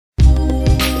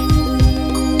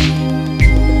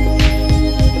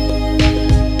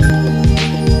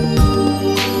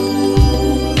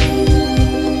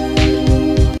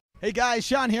guys,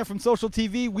 Shan here from Social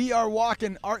TV. We are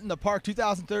walking Art in the Park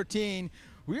 2013.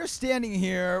 We are standing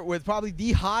here with probably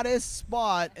the hottest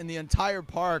spot in the entire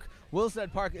park.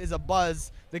 Willstead Park is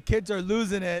abuzz. The kids are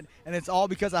losing it, and it's all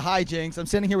because of HighJinks. I'm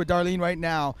standing here with Darlene right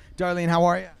now. Darlene, how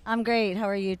are you? I'm great. How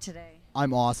are you today?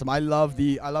 I'm awesome. I love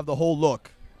the whole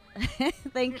look.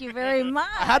 Thank you very much.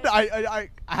 I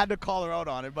had to call her out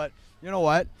on it, but you know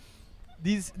what?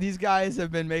 These guys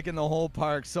have been making the whole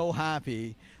park so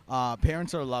happy.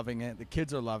 Parents are loving it. The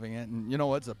kids are loving it, and you know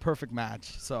what? It's a perfect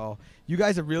match. So you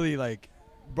guys have really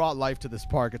brought life to this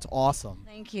park. It's awesome.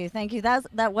 Thank you. Thank you.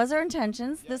 That was our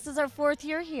intentions. Yep. This is our 4th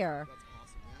year here.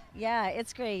 That's awesome. Yeah,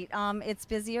 it's great. It's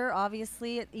busier,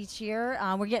 obviously, each year.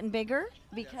 We're getting bigger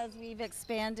because we've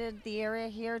expanded the area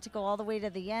here to go all the way to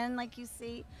the end, like you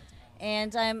see.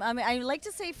 And I like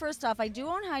to say, first off, I do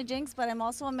own HighJinks, but I'm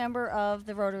also a member of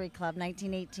the Rotary Club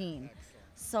 1918. Excellent.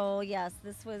 So, yes,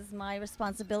 this was my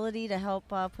responsibility to help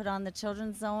put on the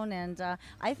children's zone, and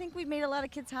I think we made a lot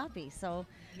of kids happy. So,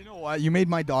 you know what? You made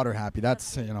my daughter happy.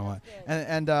 That's you know what.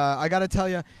 And I got to tell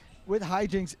you, with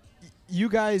HighJinks, you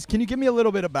guys, can you give me a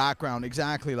little bit of background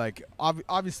exactly,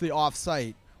 obviously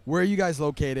off-site? Where are you guys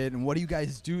located, and what do you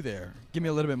guys do there? Give me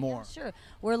a little bit more. Yeah, sure.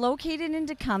 We're located in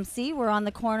Tecumseh. We're on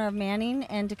the corner of Manning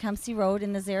and Tecumseh Road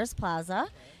in the Zares Plaza.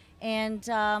 And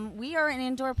we are an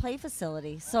indoor play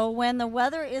facility. So when the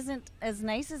weather isn't as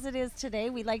nice as it is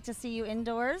today, we like to see you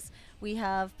indoors. We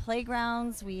have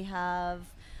playgrounds. We have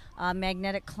a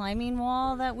magnetic climbing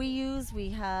wall that we use. We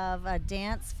have a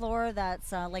dance floor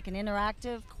that's like an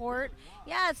interactive court.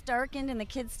 Yeah, it's darkened and the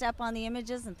kids step on the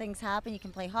images and things happen. You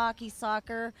can play hockey,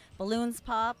 soccer, balloons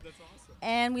pop. That's awesome.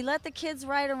 And we let the kids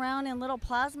ride around in little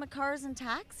plasma cars and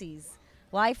taxis.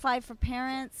 Wi-Fi for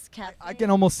parents. I can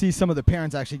almost see some of the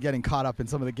parents actually getting caught up in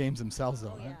some of the games themselves,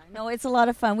 though. Yeah, no, it's a lot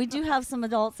of fun. We do have some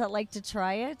adults that like to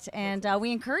try it, and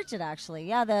we encourage it, actually.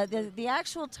 Yeah, the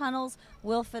actual tunnels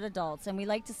will fit adults, and we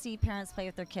like to see parents play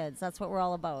with their kids. That's what we're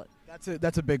all about.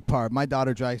 That's a big part. My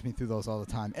daughter drags me through those all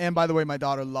the time. And by the way, my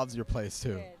daughter loves your place,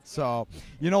 too. Good. So,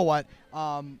 you know what?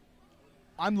 I'm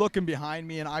looking behind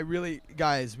me, and I really,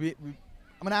 guys, I'm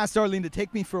going to ask Darlene to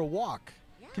take me for a walk.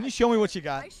 Yeah, can you show me what you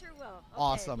got? I sure will. Okay,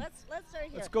 awesome. Let's start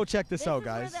here. Let's go check this out,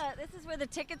 guys. This is where the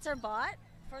tickets are bought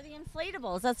for the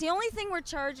inflatables. That's the only thing we're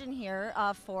charging here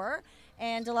for,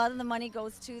 and a lot of the money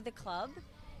goes to the club.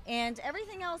 And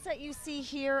everything else that you see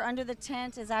here under the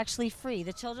tent is actually free.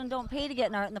 The children don't pay to get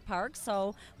an Art in the Park,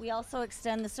 so we also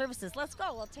extend the services. Let's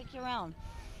go. We'll take you around.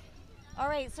 All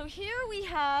right, so here we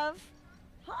have,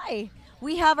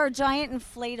 we have our giant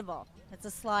inflatable. It's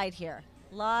a slide here.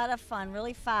 A lot of fun,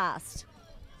 really fast.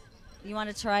 You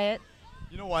want to try it?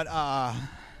 You know what? I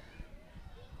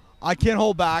can't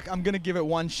hold back. I'm going to give it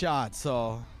one shot.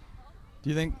 So, do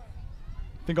you think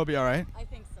I'll be all right? I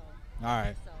think so. All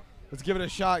right. Let's give it a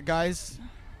shot, guys.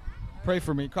 Pray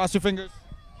for me. Cross your fingers.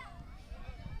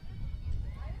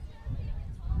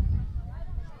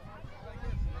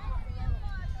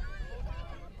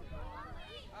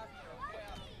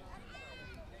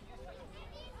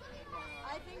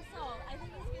 I think so. I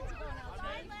think it's good to go now. It's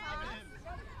very fast.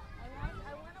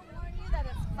 I want to warn you that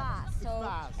it's fast. It's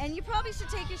fast. And you probably should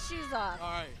take your shoes off. All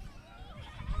right.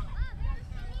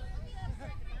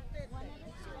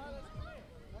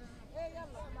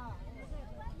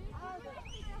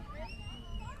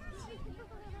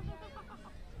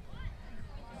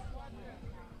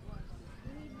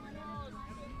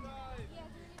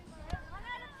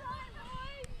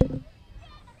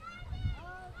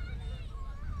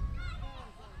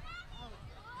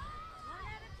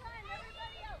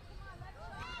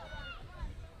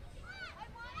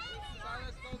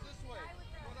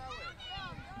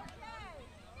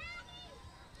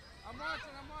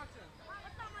 I'm watching.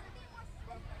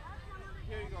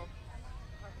 Here you go.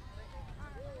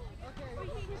 Okay. Oh,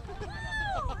 that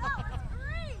was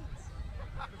great.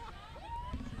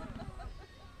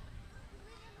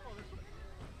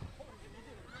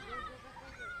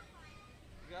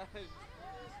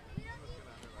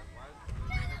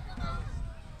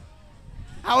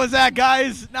 How was that,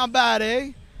 guys? Not bad,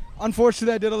 eh?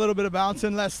 Unfortunately, I did a little bit of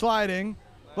bouncing, less sliding.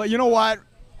 But you know what?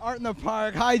 Art in the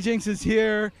Park. HighJinks is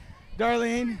here.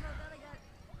 Darlene.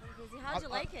 How'd you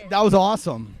like it? That was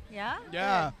awesome. Yeah?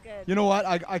 Yeah. Good, good. You know what?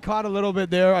 I caught a little bit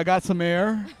there. I got some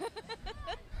air.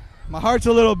 My heart's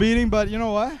a little beating, but you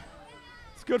know what?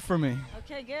 It's good for me.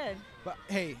 Okay, good. But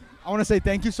hey, I want to say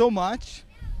thank you so much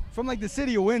from the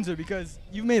city of Windsor, because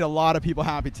you've made a lot of people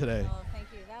happy today. Oh, thank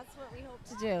you. That's what we hope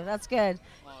to do. That's good.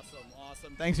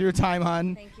 Awesome. Thanks for your time,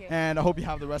 hon. Thank you. And I hope you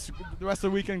have the rest of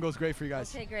the weekend goes great for you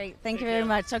guys. Okay, great. Thank you very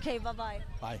much. Okay, bye-bye.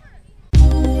 Bye.